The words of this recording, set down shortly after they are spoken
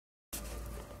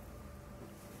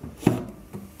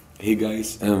Hey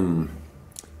guys,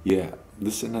 yeah,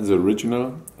 this is another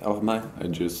original of mine. I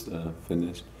just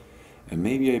finished, and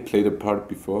maybe I played a part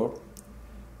before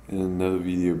in another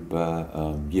video, but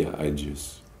yeah, I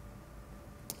just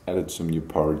added some new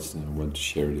parts and I want to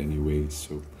share it anyway.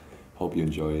 So hope you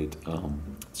enjoy it.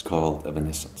 It's called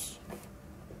Evanescence.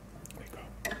 There you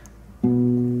go.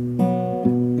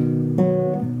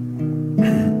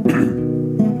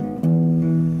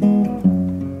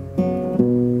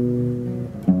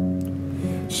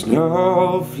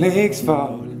 Snowflakes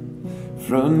fall in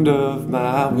front of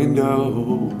my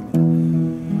window,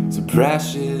 so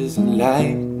precious and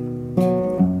light,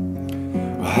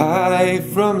 high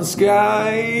from the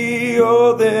sky.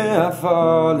 Oh, there I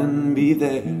fall and be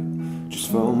there just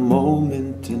for a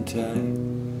moment in time.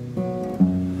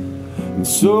 And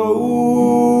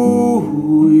so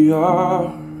we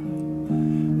are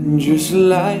just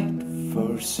light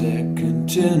for a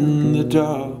second in the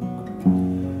dark.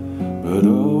 But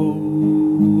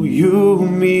oh, you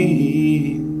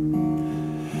mean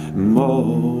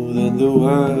more than the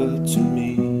world to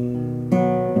me.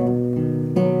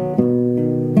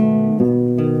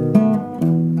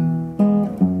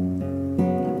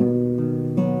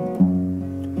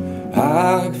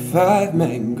 I got 5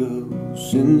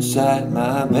 mangoes inside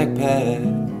my backpack,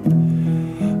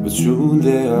 but soon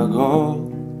they are gone.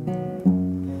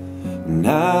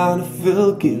 Now I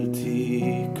feel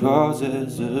guilty, 'cause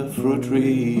as a fruit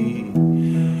tree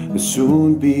will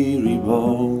soon be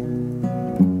reborn.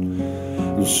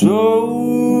 And so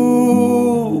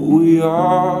we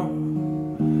are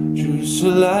just a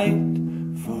light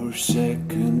for a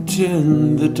second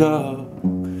in the dark,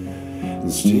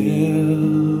 and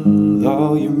still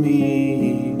all you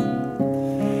mean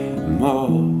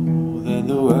more than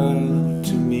the world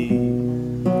to me.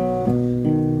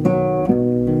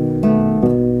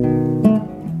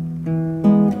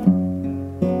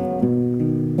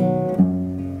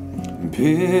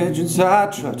 Pigeons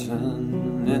are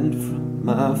trotting in from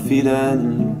my feet,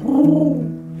 and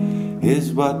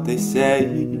here's what they say: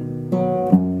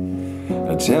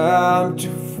 a time to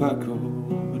forgo,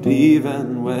 but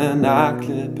even when I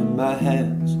clip in my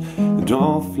hands,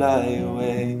 don't fly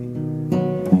away.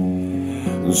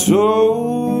 And so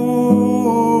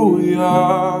we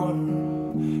are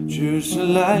just a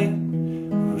light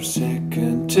for a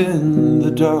second in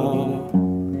the dark,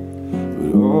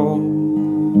 but oh,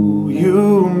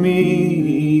 you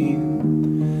mean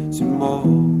some more